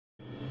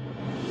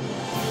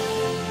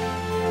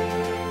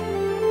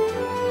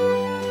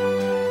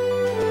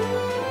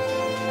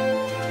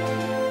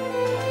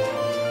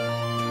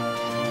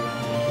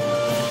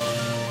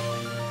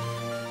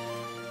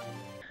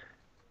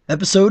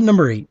Episode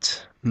number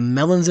 8,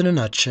 Melons in a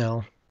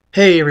Nutshell.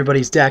 Hey everybody,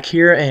 it's Dak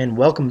here, and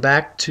welcome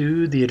back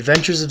to The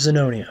Adventures of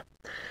Zenonia.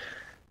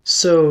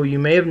 So, you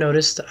may have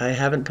noticed I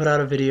haven't put out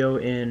a video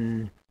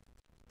in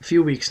a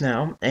few weeks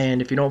now,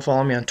 and if you don't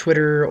follow me on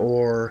Twitter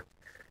or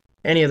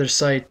any other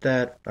site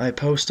that I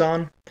post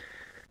on,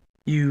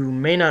 you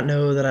may not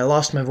know that I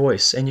lost my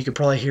voice, and you could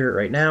probably hear it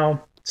right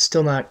now.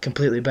 Still not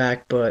completely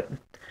back, but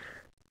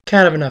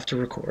kind of enough to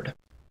record.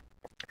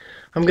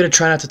 I'm going to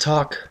try not to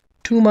talk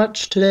too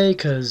much today,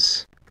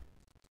 because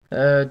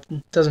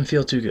it doesn't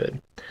feel too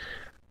good.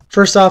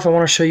 First off, I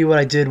want to show you what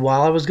I did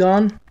while I was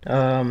gone.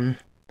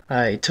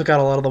 I took out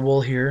a lot of the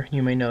wool here,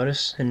 you may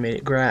notice, and made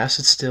it grass.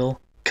 It's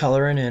still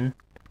coloring in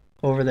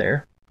over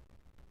there.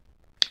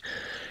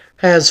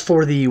 As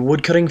for the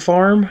woodcutting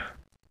farm,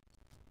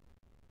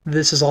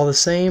 this is all the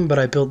same, but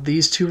I built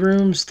these two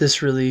rooms.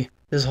 This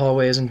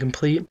hallway isn't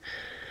complete,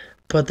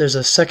 but there's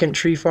a second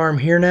tree farm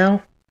here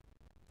now.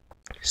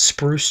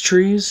 Spruce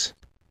trees.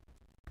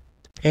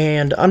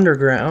 And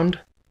underground,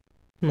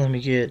 let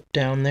me get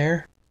down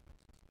there.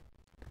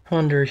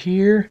 Under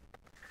here,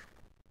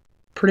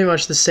 pretty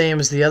much the same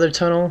as the other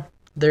tunnel.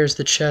 There's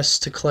the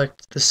chest to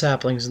collect the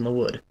saplings in the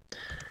wood.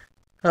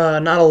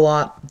 Not a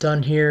lot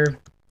done here,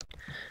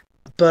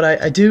 but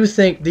I do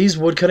think these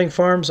woodcutting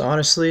farms,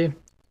 honestly,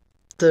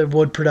 the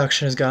wood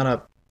production has gone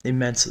up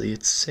immensely.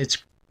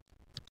 It's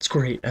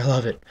great. I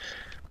love it.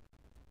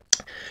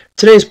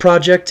 Today's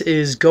project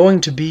is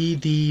going to be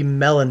the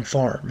melon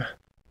farm.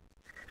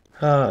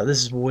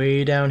 This is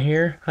way down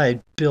here.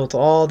 I built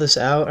all this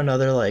out,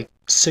 another like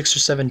 6 or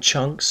 7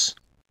 chunks.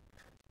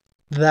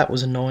 That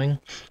was annoying.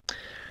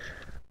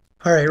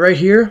 Alright, right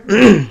here,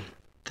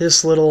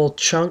 this little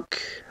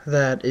chunk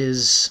that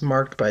is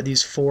marked by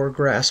these 4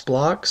 grass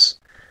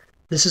blocks.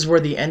 This is where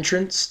the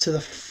entrance to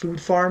the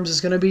food farms is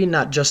going to be,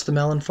 not just the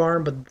melon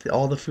farm, but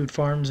all the food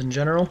farms in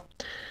general.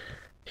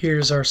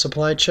 Here's our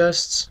supply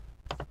chests.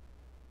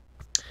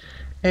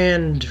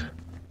 And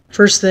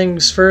first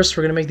things first,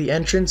 we're going to make the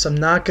entrance. I'm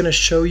not going to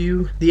show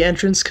you the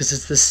entrance because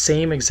it's the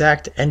same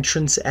exact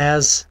entrance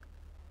as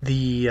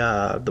the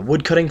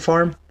woodcutting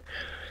farm.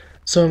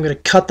 So I'm going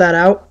to cut that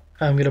out.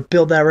 I'm going to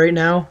build that right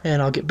now,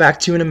 and I'll get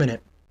back to you in a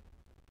minute.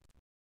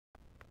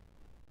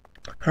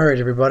 Alright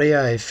everybody,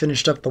 I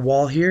finished up the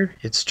wall here.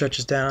 It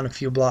stretches down a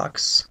few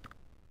blocks.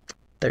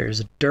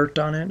 There's dirt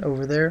on it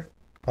over there.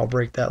 I'll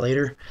break that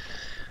later.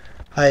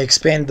 I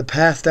expanded the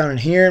path down in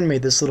here and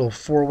made this little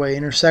 4-way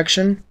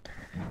intersection.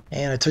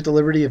 And I took the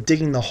liberty of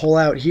digging the hole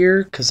out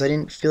here because I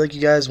didn't feel like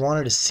you guys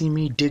wanted to see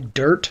me dig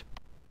dirt.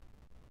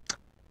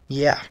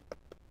 Yeah,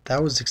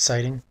 that was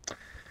exciting.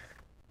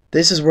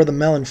 This is where the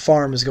melon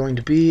farm is going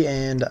to be,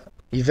 and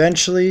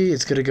eventually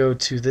it's going to go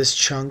to this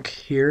chunk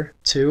here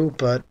too,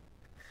 but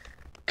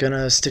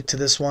gonna stick to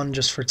this one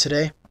just for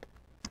today.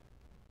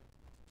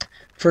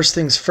 First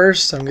things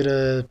first, I'm going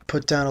to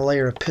put down a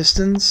layer of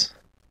pistons.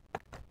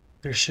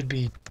 There should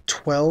be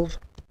 12.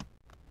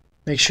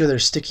 Make sure they're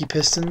sticky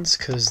pistons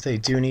because they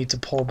do need to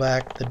pull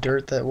back the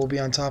dirt that will be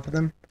on top of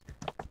them.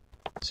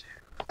 2,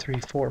 3,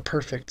 4,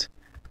 perfect.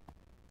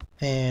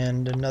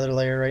 And another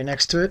layer right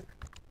next to it.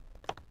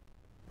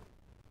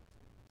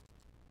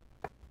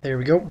 There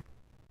we go.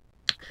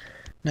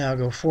 Now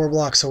go 4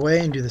 blocks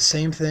away and do the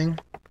same thing.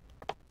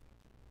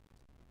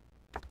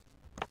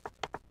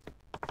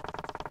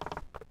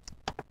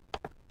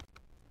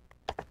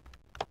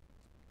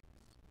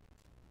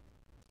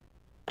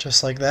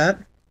 Just like that.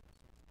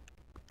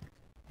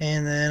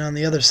 And then on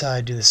the other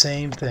side, do the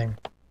same thing.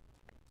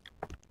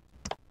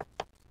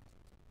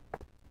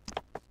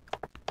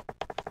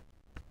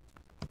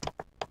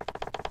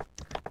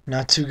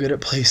 Not too good at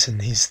placing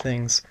these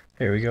things.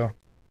 There we go.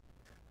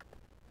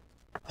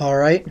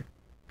 Alright,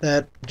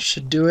 that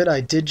should do it. I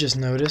did just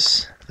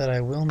notice that I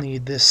will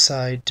need this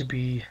side to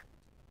be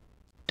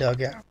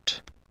dug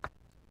out.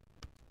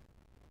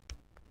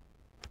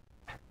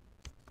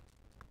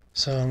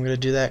 So I'm going to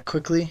do that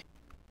quickly.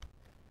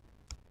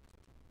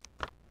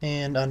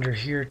 And under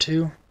here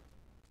too.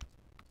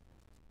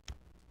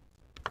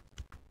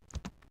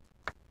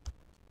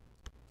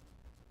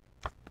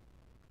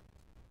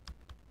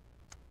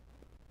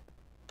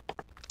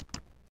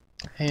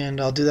 And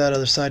I'll do that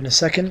other side in a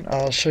second.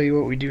 I'll show you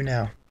what we do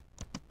now.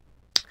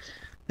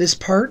 This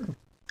part,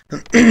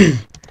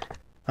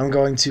 I'm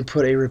going to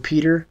put a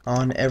repeater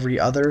on every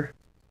other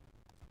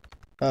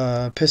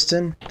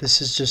piston. This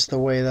is just the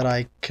way that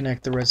I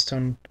connect the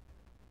redstone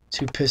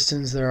to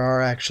pistons. There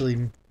are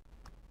actually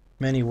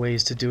many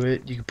ways to do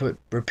it. You can put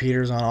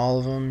repeaters on all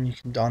of them, you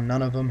can on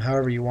none of them,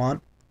 however you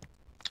want.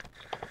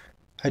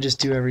 I just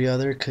do every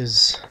other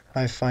because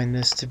I find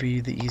this to be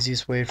the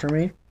easiest way for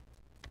me.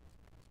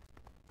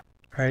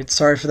 Alright,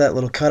 sorry for that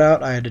little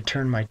cutout. I had to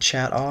turn my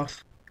chat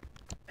off.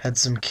 Had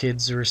some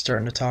kids who were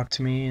starting to talk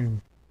to me,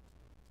 and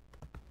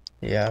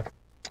yeah,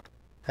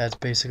 that's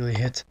basically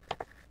it.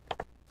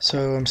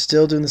 So I'm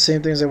still doing the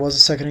same thing as I was a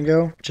second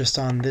ago, just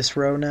on this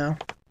row now.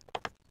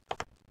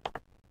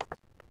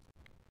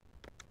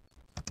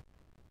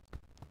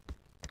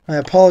 I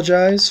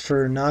apologize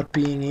for not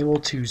being able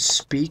to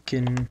speak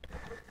and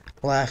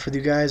laugh with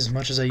you guys as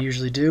much as I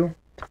usually do.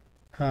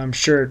 I'm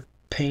sure it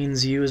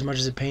pains you as much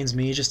as it pains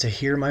me just to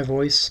hear my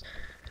voice.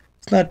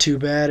 It's not too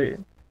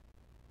bad.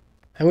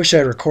 I wish I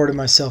had recorded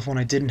myself when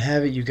I didn't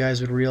have it. You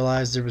guys would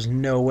realize there was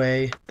no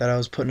way that I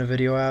was putting a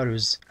video out.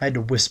 I had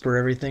to whisper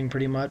everything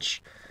pretty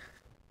much.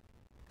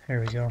 There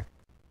we go.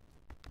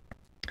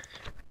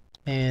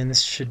 And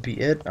this should be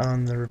it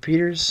on the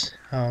repeaters.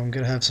 I'm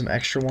going to have some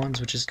extra ones,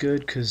 which is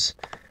good because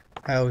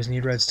I always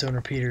need redstone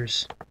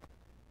repeaters.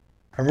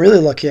 I'm really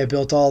lucky I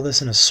built all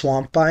this in a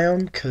swamp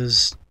biome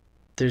because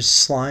there's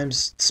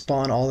slimes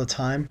spawn all the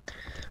time.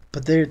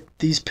 But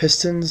these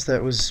pistons,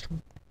 that was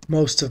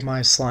most of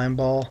my slime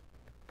ball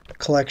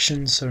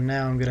collection, so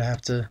now I'm gonna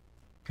have to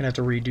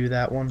redo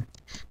that one.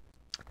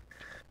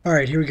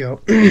 Alright, here we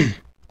go.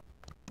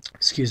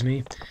 Excuse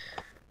me.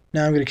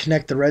 Now I'm gonna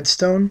connect the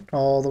redstone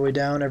all the way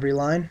down every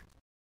line.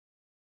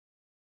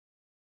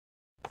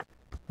 I'm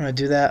gonna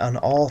do that on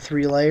all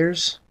 3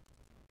 layers.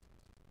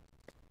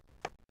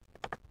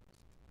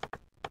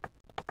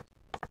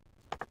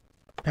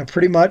 Now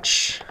pretty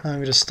much, I'm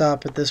gonna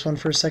stop at this one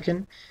for a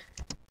second.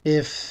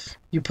 If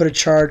you put a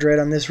charge right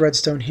on this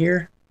redstone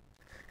here,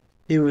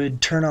 it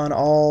would turn on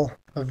all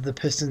of the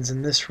pistons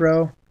in this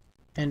row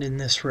and in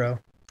this row.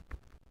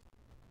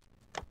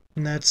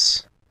 And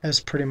that's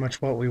pretty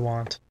much what we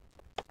want.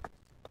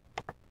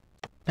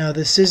 Now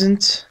this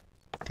isn't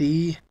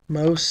the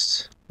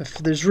most,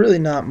 there's really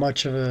not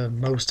much of a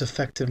most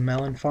effective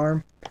melon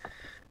farm.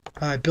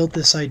 I built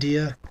this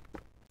idea,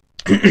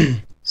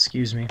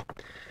 excuse me,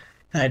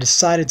 and I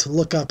decided to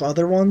look up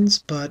other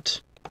ones,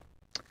 but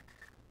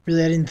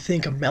really I didn't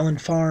think a melon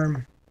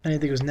farm, I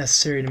didn't think it was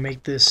necessary to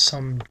make this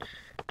some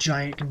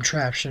giant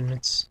contraption.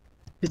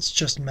 It's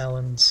just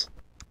melons.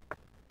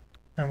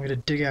 I'm going to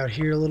dig out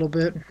here a little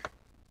bit.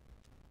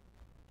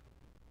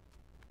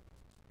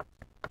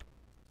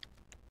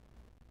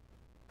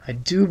 I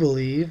do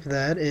believe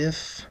that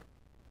if...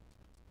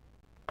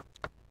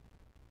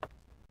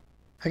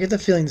 I get the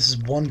feeling this is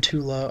one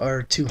too low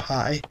or too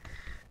high,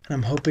 and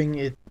I'm hoping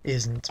it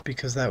isn't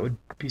because that would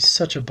be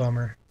such a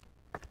bummer.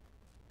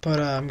 But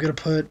I'm going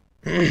to put...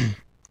 it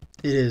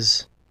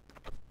is.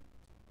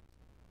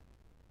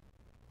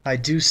 I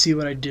do see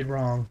what I did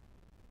wrong.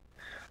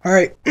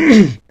 Alright,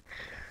 I'm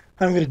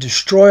going to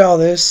destroy all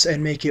this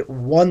and make it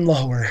one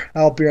lower.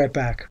 I'll be right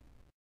back.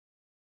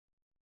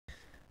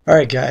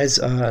 Alright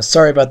guys,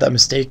 sorry about that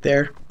mistake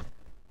there.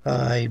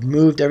 I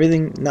moved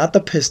everything, not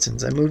the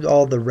pistons, I moved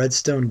all the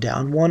redstone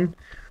down one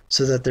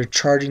so that they're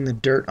charging the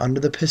dirt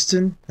under the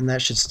piston, and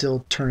that should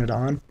still turn it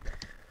on.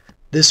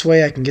 This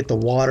way I can get the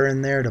water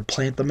in there to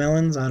plant the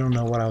melons. I don't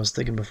know what I was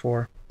thinking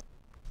before.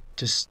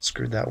 Just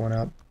screwed that one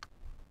up.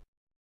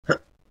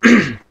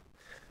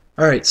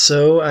 Alright,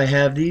 so I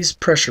have these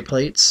pressure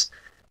plates,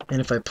 and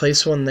if I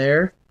place one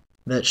there,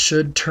 that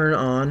should turn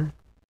on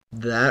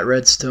that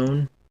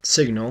redstone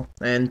signal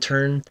and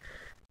turn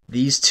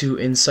these 2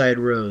 inside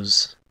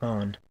rows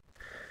on.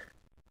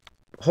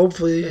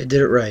 Hopefully I did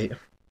it right.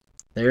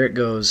 There it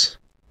goes.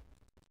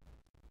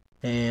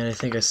 And I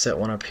think I set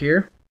one up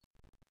here.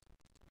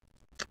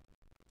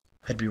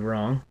 I'd be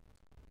wrong.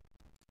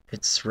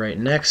 It's right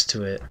next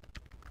to it.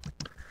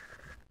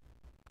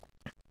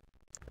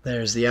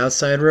 There's the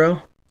outside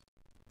row.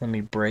 Let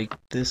me break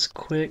this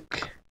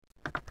quick.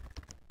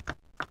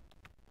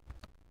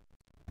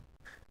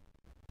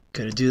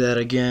 Gotta do that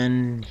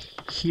again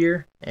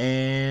here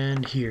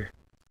and here.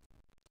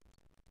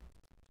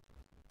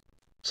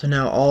 So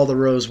now all the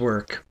rows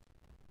work.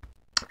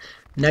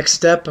 Next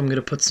step, I'm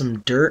gonna put some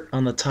dirt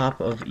on the top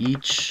of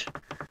each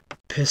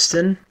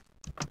piston.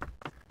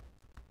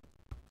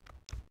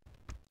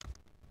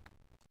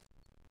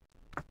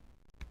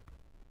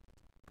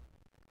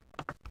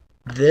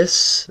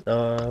 This,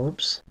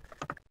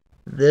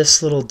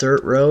 this little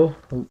dirt row,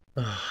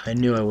 I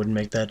knew I wouldn't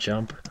make that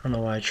jump. I don't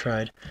know why I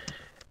tried.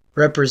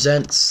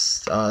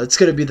 Represents, it's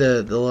gonna be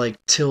the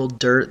like tilled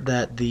dirt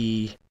that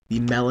the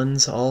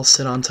melons all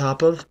sit on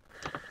top of.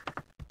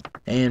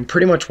 And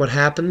pretty much what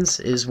happens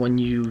is when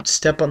you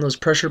step on those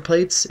pressure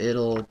plates,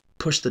 it'll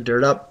push the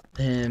dirt up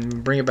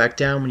and bring it back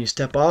down when you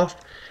step off.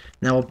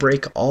 And that will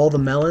break all the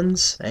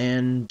melons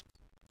and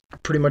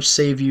pretty much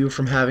save you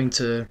from having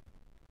to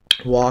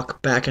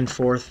walk back and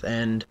forth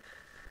and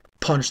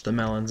punch the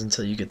melons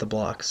until you get the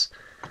blocks.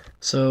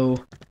 So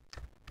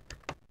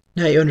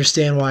now you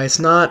understand why it's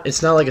not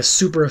like a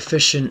super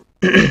efficient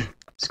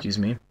excuse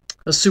me,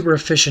 a super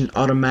efficient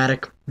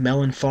automatic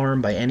melon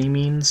farm by any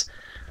means,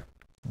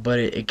 but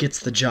it gets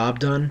the job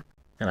done,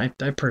 and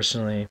I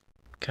personally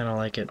kind of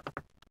like it.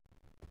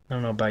 I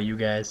don't know about you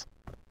guys.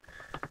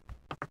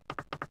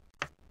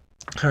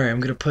 Alright, I'm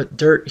going to put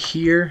dirt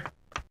here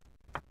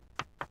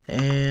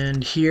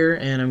and here,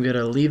 and I'm going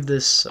to leave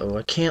this, oh,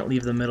 I can't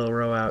leave the middle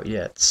row out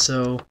yet,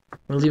 so I'm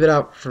going to leave it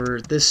out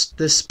for this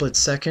split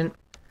second.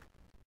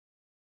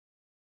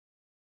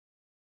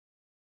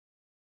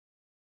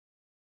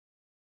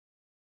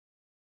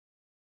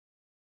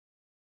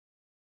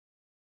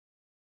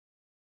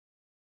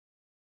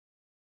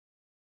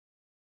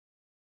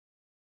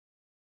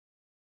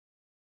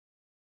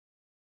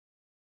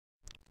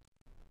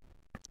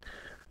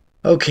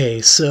 Okay,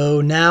 so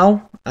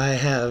now I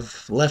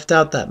have left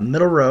out that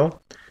middle row,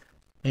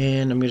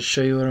 and I'm going to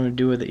show you what I'm going to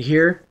do with it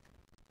here.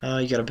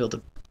 You got to build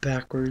it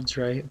backwards,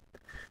 right?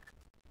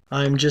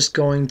 I'm just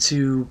going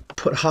to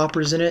put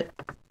hoppers in it.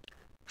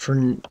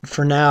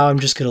 For now, I'm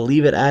just going to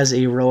leave it as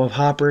a row of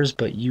hoppers,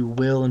 but you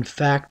will in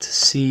fact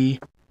see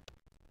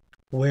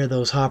where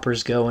those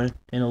hoppers go in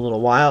a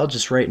little while.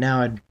 Just right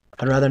now, I'd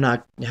rather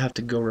not have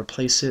to go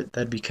replace it.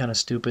 That'd be kind of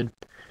stupid.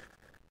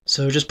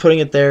 So just putting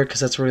it there because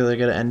that's where they're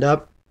going to end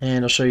up,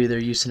 and I'll show you their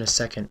use in a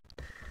second.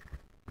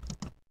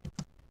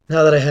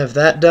 Now that I have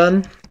that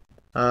done,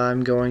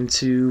 I'm going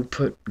to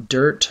put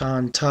dirt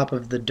on top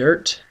of the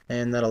dirt,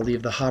 and that'll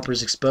leave the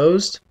hoppers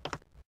exposed.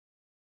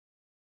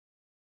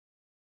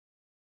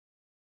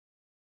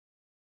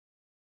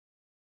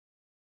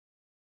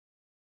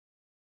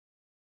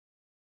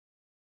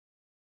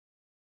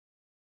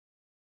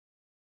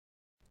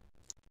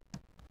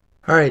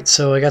 Alright,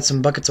 so I got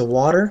some buckets of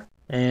water,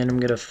 and I'm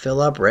going to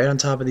fill up right on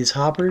top of these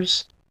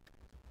hoppers.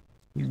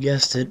 You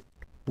guessed it,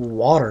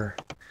 water.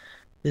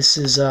 This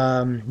is,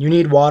 you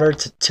need water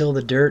to till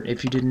the dirt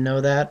if you didn't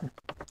know that.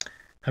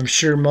 I'm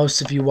sure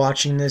most of you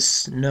watching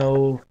this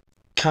know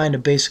kind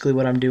of basically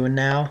what I'm doing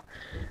now,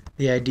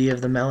 the idea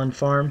of the melon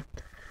farm.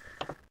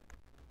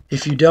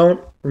 If you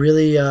don't,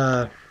 really,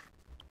 you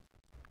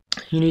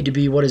need to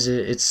be, what is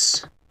it?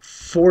 It's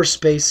 4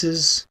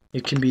 spaces.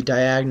 It can be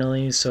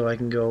diagonally, so I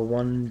can go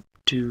 1,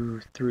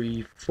 2,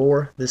 3,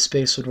 4. This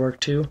space would work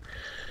too.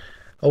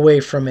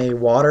 Away from a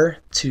water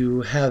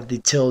to have the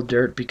tilled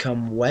dirt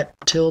become wet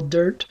tilled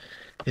dirt.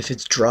 If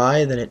it's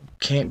dry, then it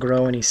can't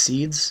grow any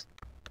seeds.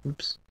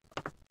 Oops.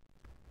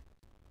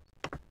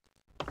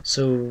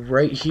 So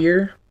right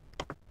here,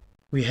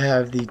 we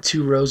have the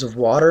 2 rows of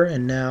water,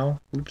 and now,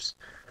 oops,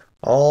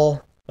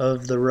 all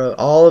of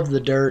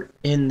the dirt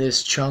in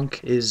this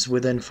chunk is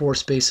within 4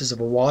 spaces of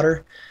a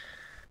water.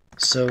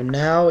 So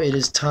now it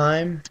is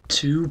time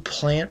to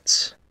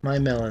plant my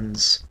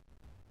melons.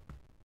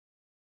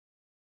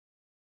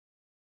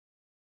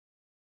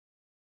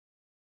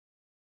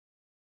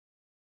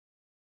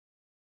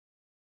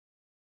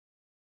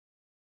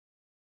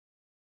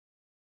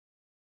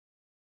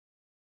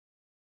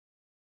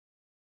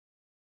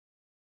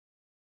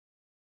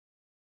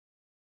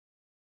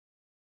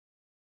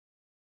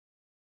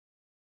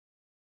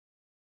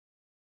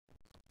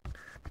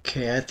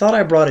 Okay, I thought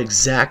I brought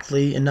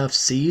exactly enough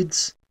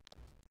seeds,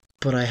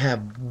 but I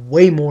have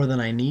way more than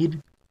I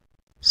need,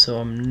 so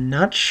I'm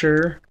not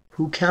sure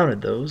who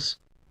counted those.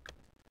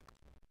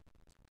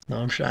 No,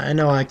 I'm sure I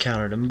know I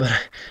counted them,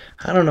 but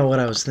I don't know what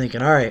I was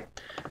thinking. All right,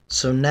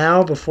 so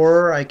now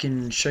before I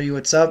can show you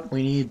what's up,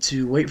 we need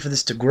to wait for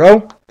this to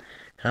grow.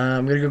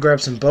 I'm gonna go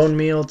grab some bone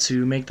meal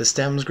to make the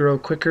stems grow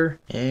quicker,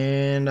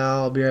 and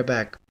I'll be right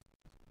back.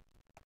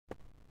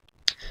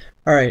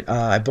 Alright,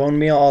 I bone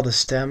meal all the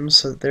stems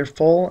so that they're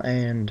full,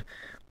 and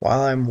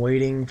while I'm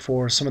waiting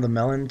for some of the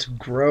melon to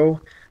grow,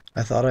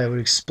 I thought I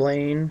would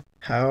explain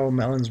how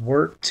melons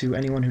work to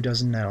anyone who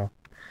doesn't know.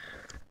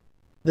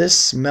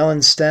 This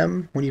melon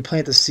stem, when you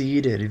plant the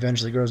seed, it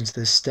eventually grows into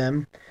this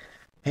stem,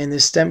 and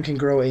this stem can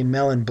grow a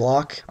melon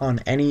block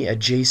on any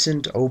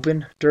adjacent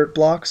open dirt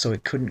block, so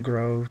it couldn't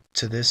grow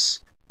to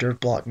this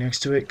dirt block next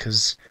to it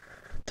because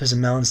there's a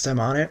melon stem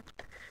on it.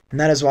 And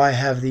that is why I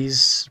have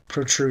these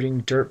protruding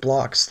dirt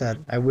blocks that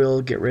I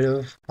will get rid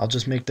of. I'll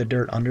just make the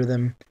dirt under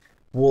them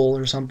wool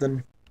or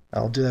something.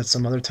 I'll do that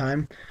some other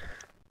time.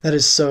 That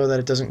is so that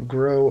it doesn't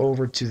grow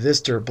over to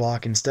this dirt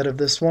block instead of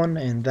this one,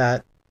 and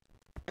that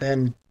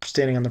then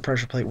standing on the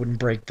pressure plate wouldn't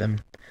break them.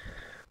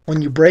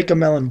 When you break a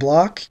melon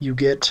block, you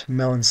get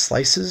melon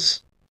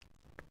slices.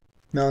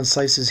 Melon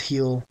slices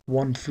heal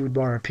 1 food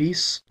bar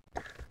apiece.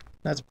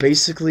 That's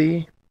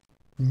basically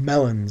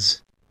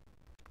melons.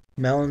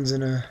 Melons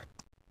in a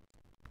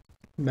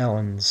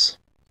melons.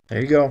 There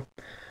you go.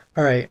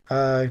 Alright,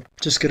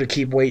 just gonna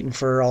keep waiting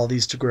for all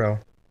these to grow.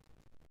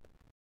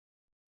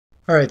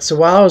 Alright, so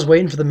while I was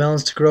waiting for the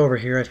melons to grow over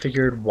here, I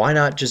figured why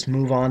not just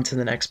move on to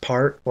the next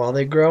part while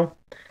they grow?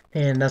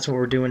 And that's what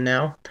we're doing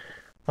now.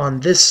 On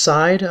this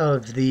side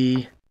of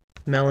the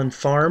melon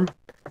farm,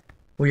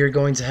 we are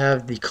going to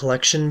have the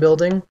collection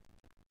building.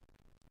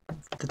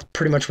 That's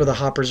pretty much where the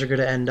hoppers are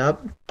going to end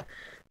up.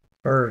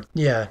 Or,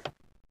 yeah,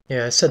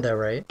 I said that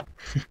right.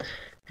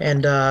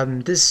 And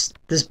this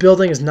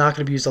building is not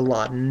going to be used a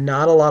lot.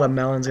 Not a lot of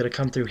melons going to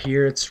come through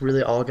here. It's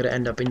really all going to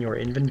end up in your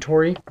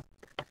inventory.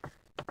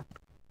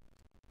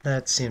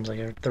 That seems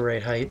like the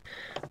right height.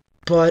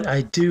 But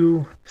I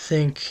do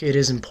think it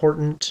is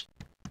important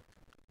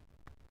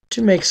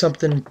to make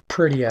something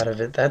pretty out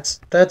of it.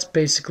 That's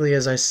basically,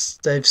 as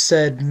I've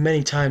said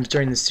many times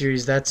during the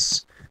series,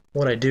 that's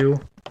what I do,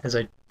 as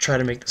I try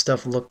to make the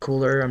stuff look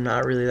cooler. I'm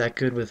not really that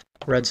good with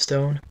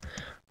redstone.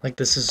 Like,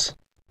 this is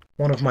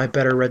one of my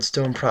better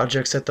redstone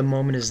projects at the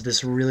moment, is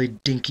this really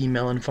dinky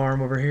melon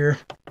farm over here.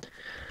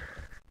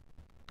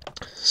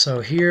 So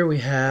here we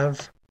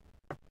have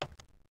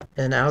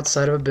an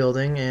outside of a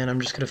building, and I'm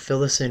just going to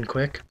fill this in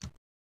quick.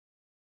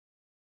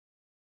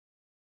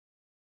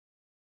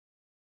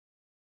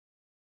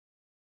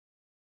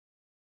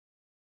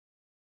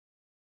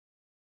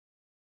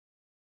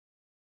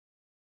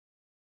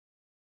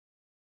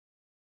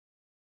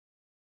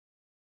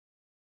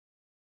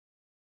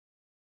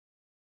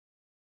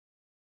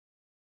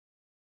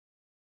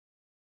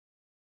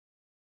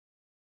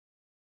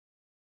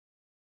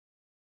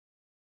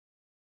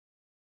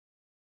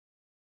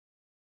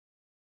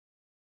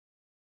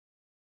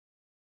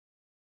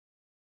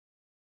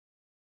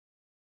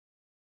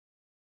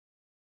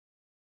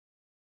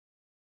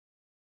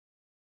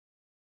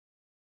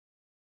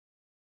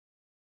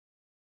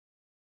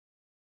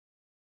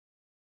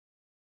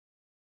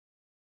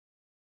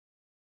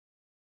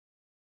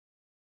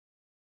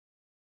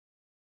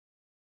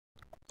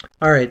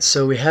 Alright,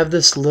 so we have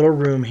this little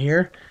room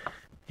here,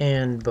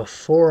 and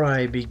before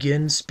I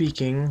begin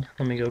speaking,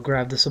 let me go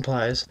grab the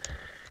supplies.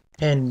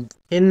 And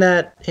in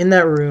that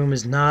room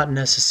is not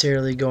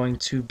necessarily going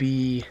to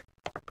be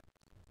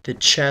the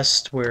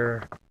chest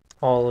where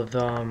all of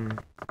our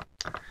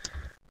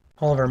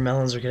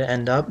melons are going to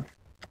end up.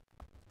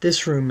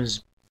 This room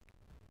is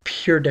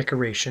pure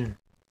decoration.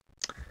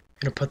 I'm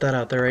going to put that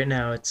out there right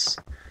now. It's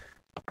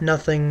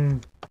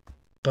nothing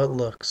but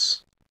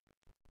looks.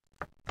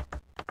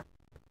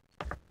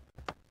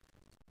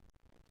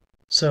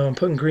 So I'm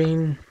putting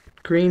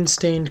green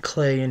stained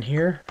clay in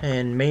here,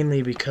 and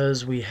mainly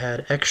because we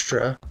had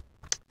extra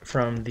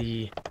from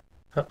the...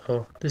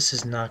 Uh-oh, this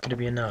is not going to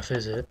be enough,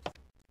 is it?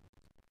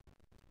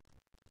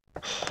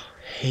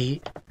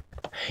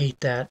 hate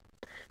that.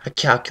 I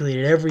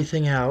calculated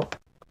everything out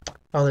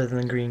other than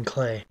the green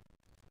clay.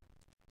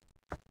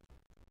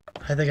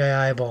 I think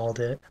I eyeballed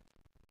it.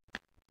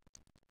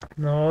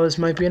 No, this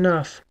might be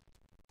enough.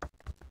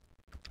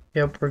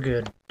 Yep, we're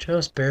good.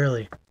 Just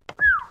barely.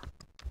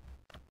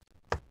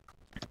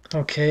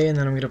 Okay, and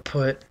then I'm going to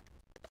put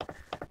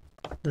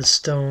the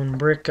stone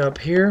brick up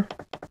here.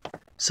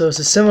 So it's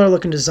a similar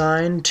looking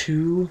design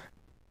to...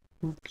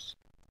 Oops.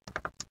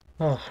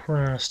 Oh, we're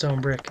on a stone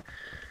brick.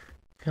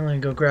 I'm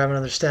going to go grab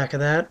another stack of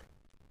that.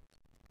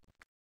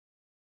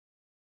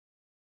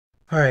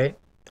 Alright,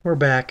 we're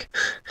back.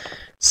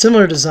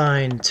 Similar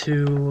design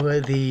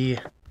to the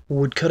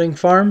wood cutting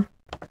farm,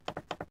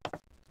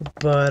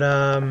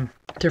 but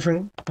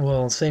different,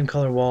 well, same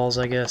color walls,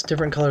 I guess.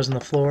 Different colors on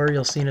the floor,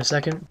 you'll see in a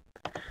second.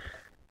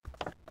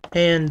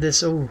 And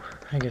this, oh,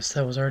 I guess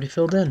that was already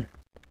filled in.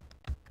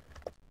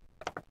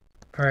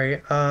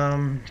 Alright,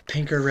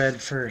 pink or red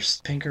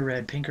first. Pink or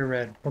red, pink or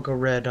red. We'll go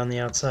red on the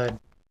outside.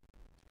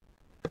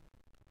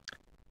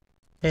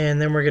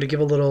 And then we're going to give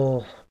a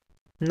little,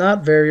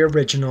 not very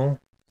original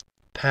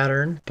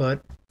pattern,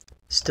 but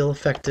still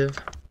effective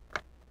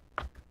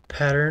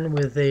pattern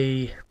with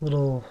a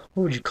little,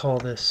 what would you call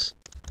this?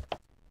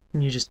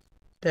 And you just,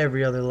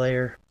 every other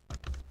layer.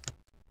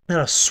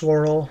 Not a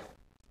swirl,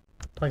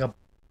 like a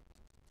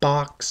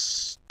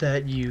box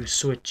that you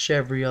switch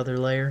every other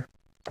layer.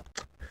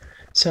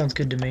 Sounds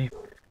good to me.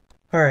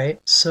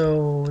 Alright,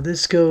 so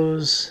this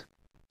goes,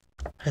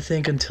 I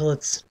think, until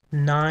it's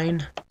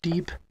 9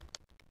 deep.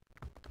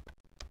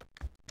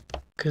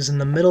 Because in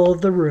the middle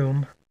of the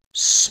room,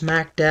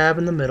 smack dab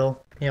in the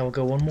middle, yeah, we'll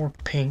go one more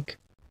pink.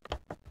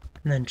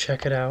 And then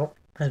check it out.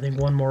 I think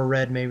one more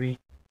red, maybe.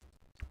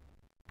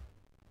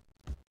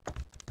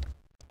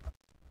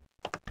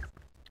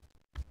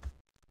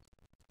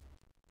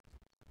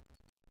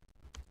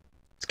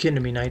 It's getting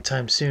to be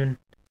nighttime soon.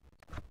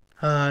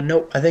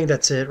 Nope, I think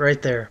that's it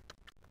right there.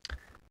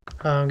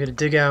 I'm going to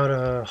dig out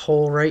a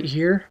hole right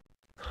here.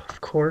 Of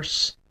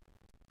course,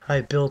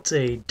 I built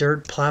a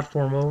dirt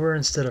platform over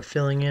instead of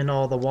filling in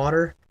all the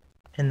water,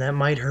 and that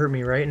might hurt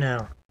me right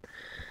now.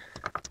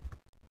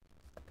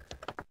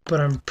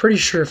 But I'm pretty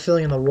sure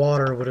filling in the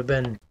water would have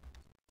been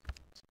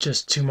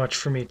just too much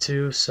for me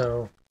too,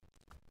 so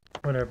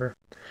whatever.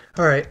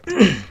 Alright,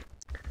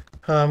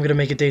 I'm going to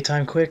make it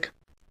daytime quick.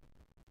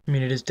 I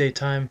mean, it is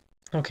daytime.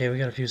 Okay, we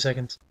got a few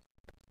seconds.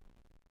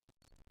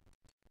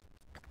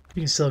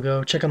 You can still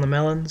go. Check on the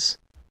melons.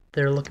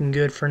 They're looking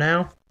good for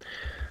now.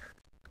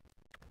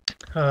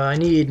 I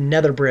need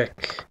nether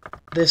brick.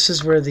 This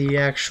is where the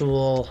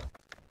actual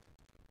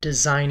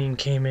designing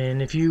came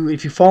in. If you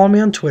follow me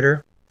on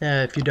Twitter,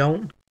 if you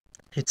don't,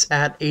 it's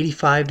at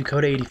 85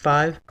 Dakota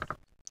 85.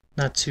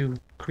 Not too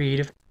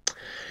creative.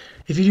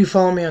 If you do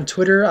follow me on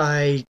Twitter,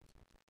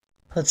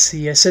 let's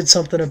see, I said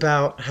something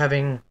about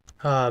having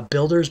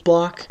builder's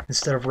block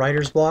instead of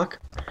writer's block.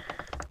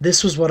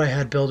 This was what I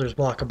had builder's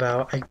block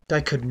about.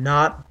 I could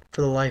not,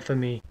 for the life of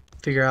me,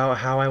 figure out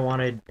how I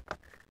wanted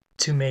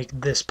to make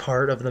this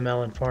part of the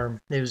melon farm.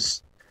 It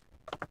was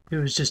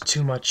just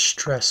too much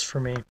stress for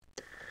me.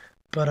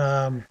 But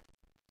I'm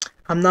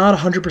not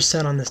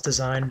 100% on this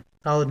design.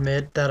 I'll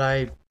admit that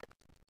I'm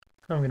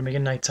going to make it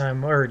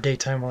nighttime or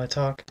daytime while I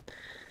talk.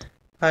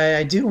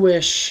 I do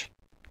wish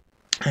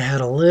I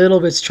had a little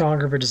bit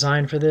stronger of a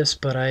design for this,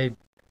 but I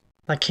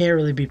can't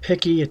really be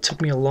picky. It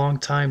took me a long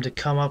time to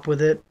come up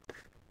with it.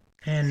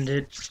 And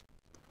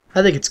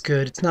I think it's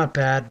good. It's not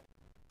bad,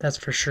 that's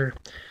for sure.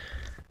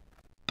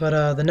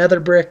 But the nether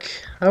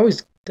brick, I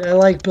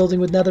like building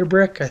with nether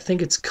brick. I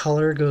think its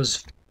color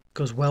goes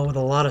well with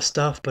a lot of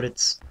stuff, but I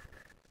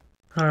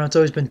don't know, it's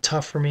always been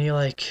tough for me,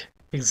 like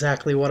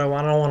exactly what I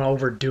want. I don't want to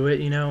overdo it,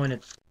 and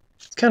it's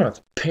kind of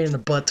a pain in the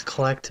butt to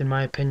collect, in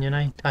my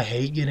opinion. I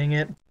hate getting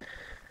it.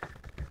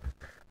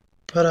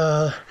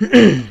 But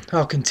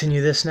I'll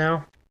continue this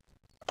now.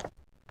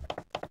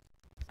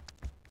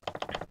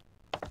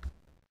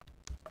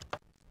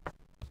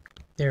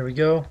 There we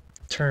go.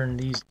 Turn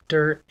these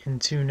dirt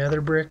into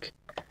nether brick.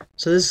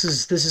 So this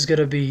is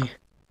gonna be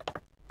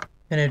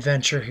an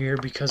adventure here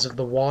because of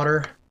the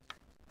water.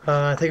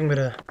 I think I'm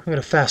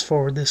gonna fast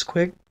forward this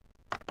quick.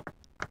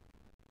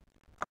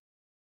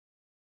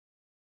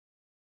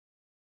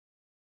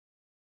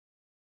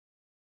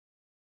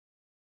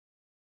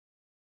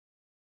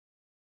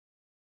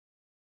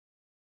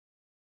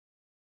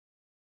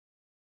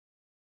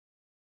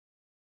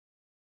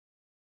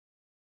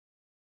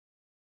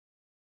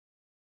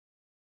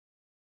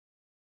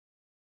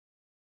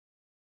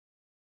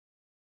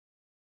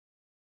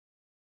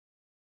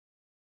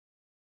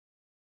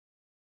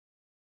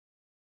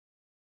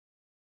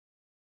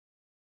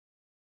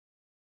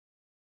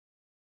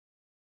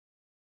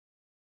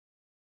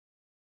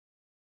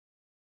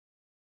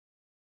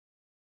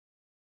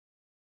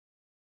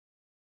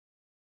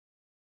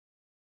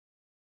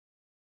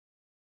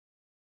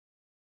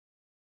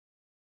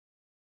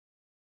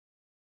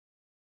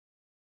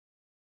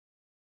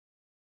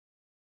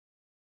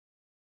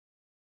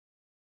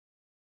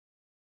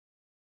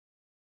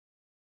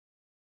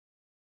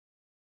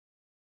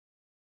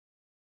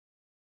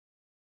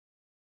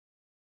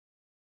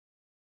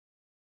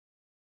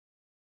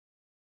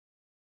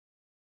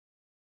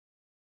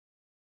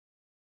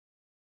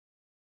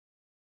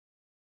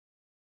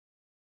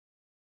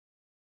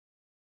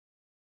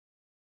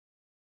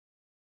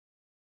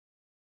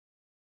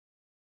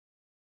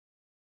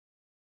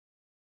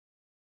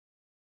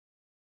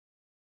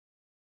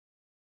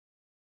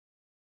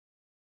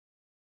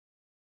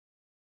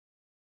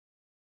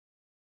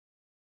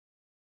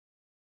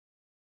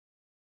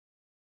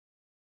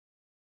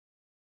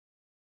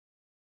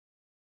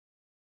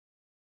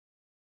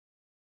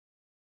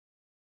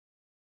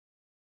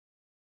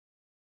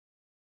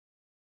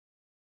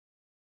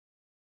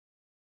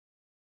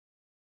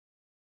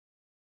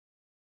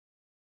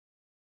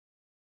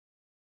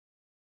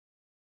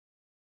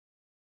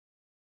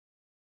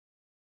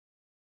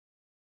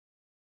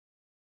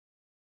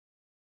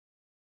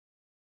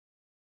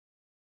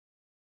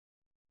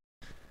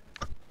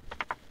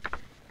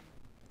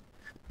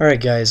 Alright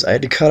guys, I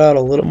had to cut out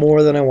a little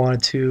more than I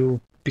wanted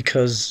to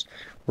because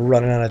we're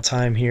running out of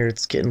time here.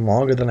 It's getting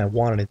longer than I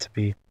wanted it to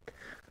be.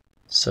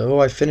 So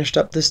I finished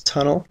up this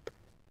tunnel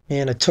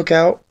and I took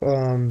out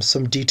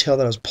some detail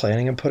that I was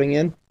planning on putting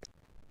in.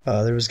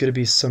 There was going to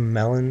be some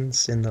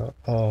melons in the...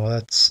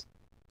 Oh,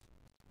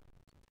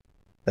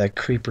 that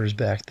creeper's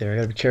back there. I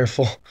gotta be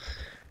careful.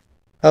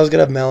 I was going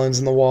to have melons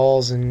in the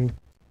walls and,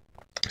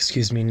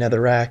 excuse me,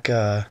 nether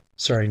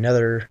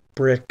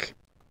brick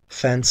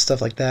fence,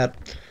 stuff like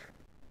that.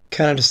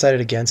 Kind of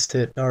decided against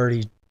it. I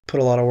already put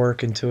a lot of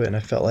work into it and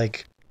I felt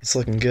like it's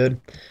looking good.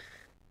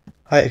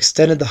 I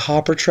extended the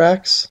hopper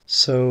tracks,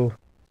 so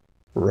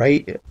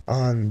right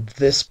on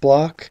this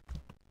block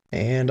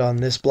and on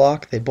this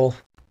block, they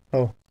both,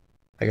 oh,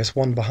 I guess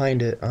one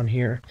behind it on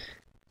here,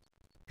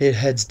 it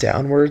heads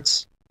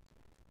downwards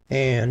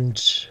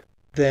and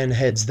then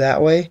heads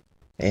that way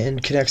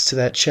and connects to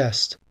that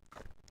chest.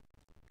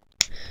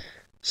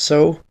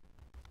 So,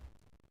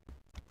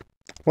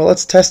 well,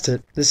 let's test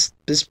it. This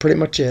is pretty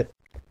much it.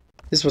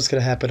 This is what's going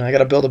to happen. I got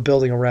to build a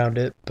building around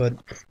it, but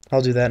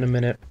I'll do that in a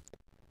minute.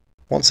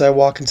 Once I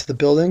walk into the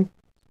building,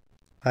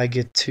 I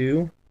get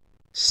to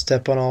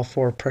step on all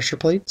 4 pressure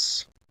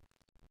plates.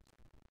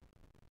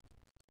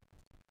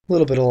 A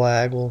little bit of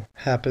lag will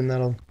happen.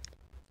 That'll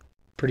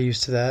pretty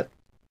used to that.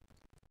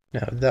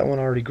 Now, did that one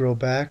already grow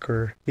back?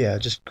 Or yeah, it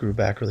just grew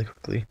back really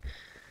quickly.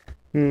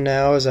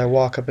 Now, as I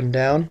walk up and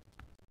down,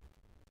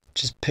 it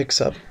just picks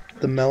up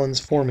the melons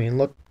for me. And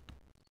look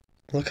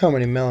how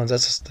many melons.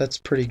 That's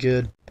pretty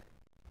good.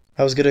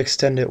 I was gonna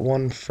extend it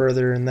one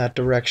further in that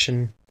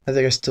direction. I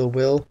think I still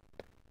will.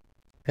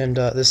 And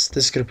this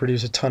is gonna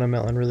produce a ton of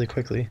melon really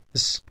quickly.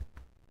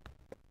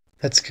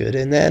 That's good.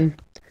 And then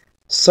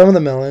some of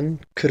the melon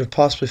could have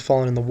possibly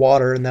fallen in the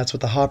water, and that's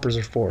what the hoppers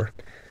are for.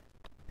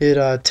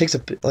 It takes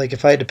like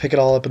if I had to pick it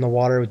all up in the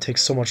water, it would take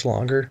so much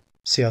longer.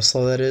 See how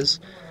slow that is?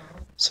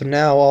 So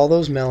now all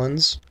those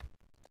melons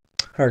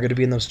are going to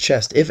be in those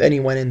chests, if any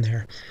went in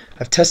there.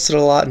 I've tested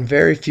a lot, and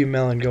very few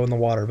melon go in the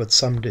water, but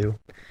some do.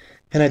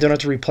 And I don't have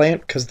to replant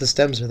because the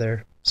stems are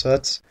there. So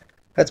that's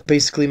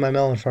basically my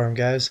melon farm,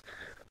 guys.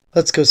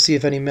 Let's go see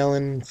if any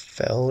melon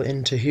fell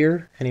into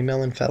here. Any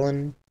melon fell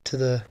into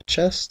the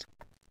chest.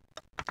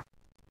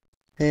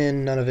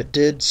 And none of it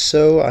did,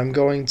 so I'm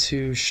going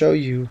to show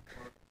you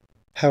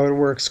how it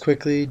works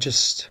quickly,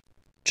 just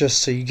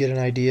so you get an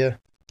idea.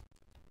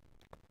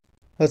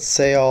 Let's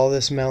say all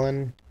this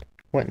melon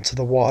went into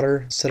the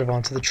water instead of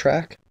onto the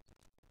track.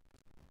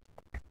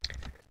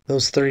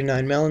 Those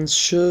 39 melons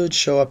should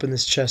show up in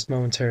this chest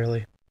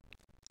momentarily.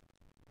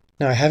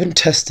 Now, I haven't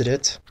tested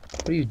it.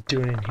 What are you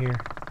doing in here?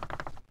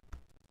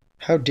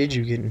 How did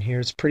you get in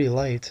here? It's pretty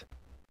light.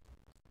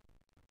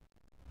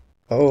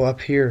 Oh,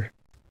 up here.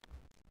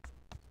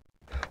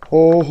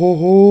 Oh ho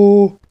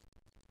ho!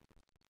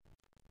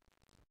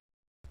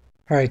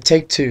 Alright,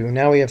 take 2.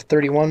 Now we have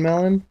 31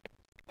 melon.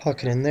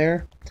 Huck it in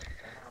there.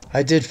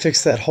 I did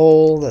fix that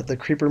hole that the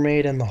creeper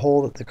made and the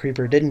hole that the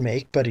creeper didn't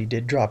make, but he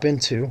did drop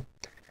into.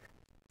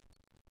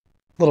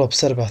 A little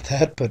upset about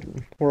that, but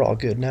we're all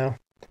good now.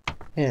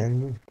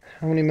 And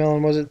how many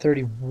melon was it?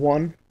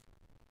 31.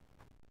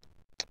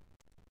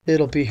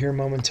 It'll be here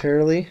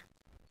momentarily.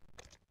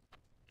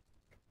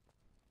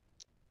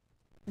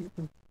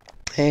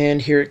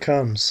 And here it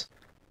comes.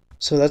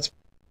 So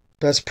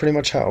that's pretty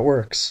much how it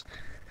works.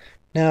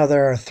 Now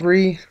there are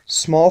 3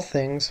 small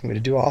things I'm going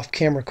to do off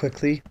camera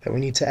quickly that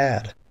we need to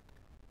add.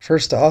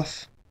 First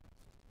off,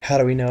 how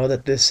do we know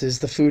that this is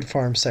the food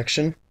farm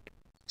section?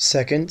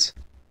 Second,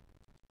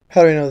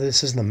 how do we know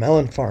this is the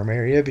melon farm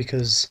area?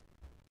 Because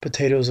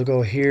potatoes will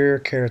go here,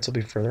 carrots will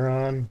be further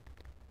on.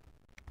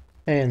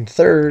 And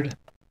third,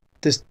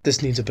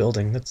 this needs a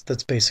building.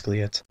 That's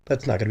basically it.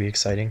 That's not going to be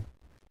exciting.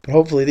 But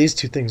hopefully these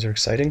 2 things are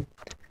exciting.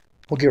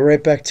 We'll get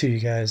right back to you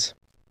guys.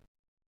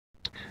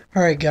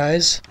 Alright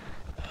guys,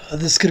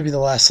 this is going to be the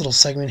last little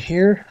segment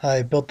here.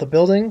 I built the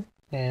building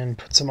and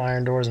put some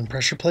iron doors and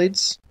pressure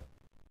plates.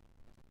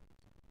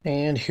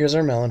 And here's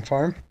our melon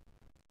farm.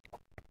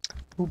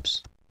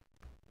 Oops.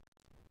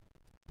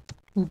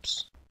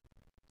 Oops.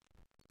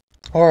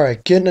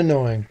 Alright, getting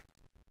annoying.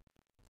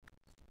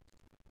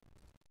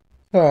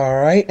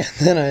 Alright,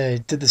 and then I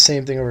did the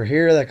same thing over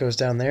here. That goes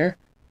down there.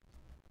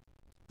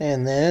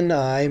 And then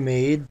I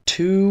made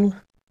two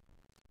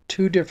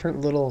different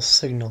little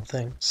signal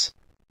things.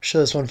 Show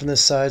this one from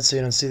this side so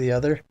you don't see the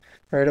other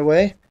right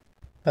away.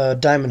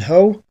 Diamond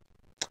hoe.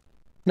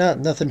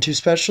 Nothing too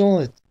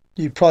special.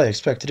 You probably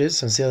expected it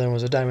since the other one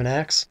was a diamond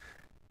axe.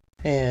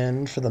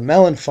 And for the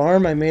melon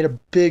farm, I made a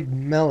big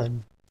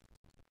melon.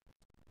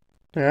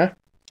 Yeah?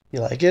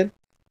 You like it?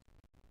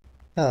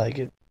 I like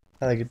it.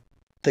 I like it.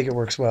 Think it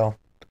works well.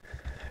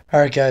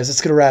 Alright guys,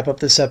 that's going to wrap up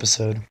this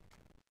episode.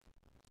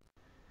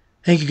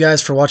 Thank you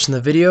guys for watching the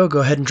video. Go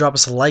ahead and drop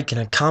us a like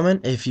and a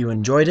comment if you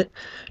enjoyed it.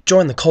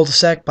 Join the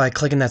cul-de-sac by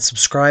clicking that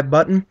subscribe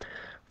button.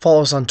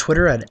 Follow us on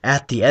Twitter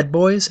at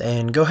TheEdBoys,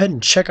 and go ahead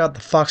and check out the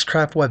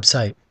Foxcraft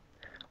website.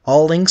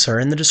 All links are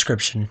in the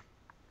description.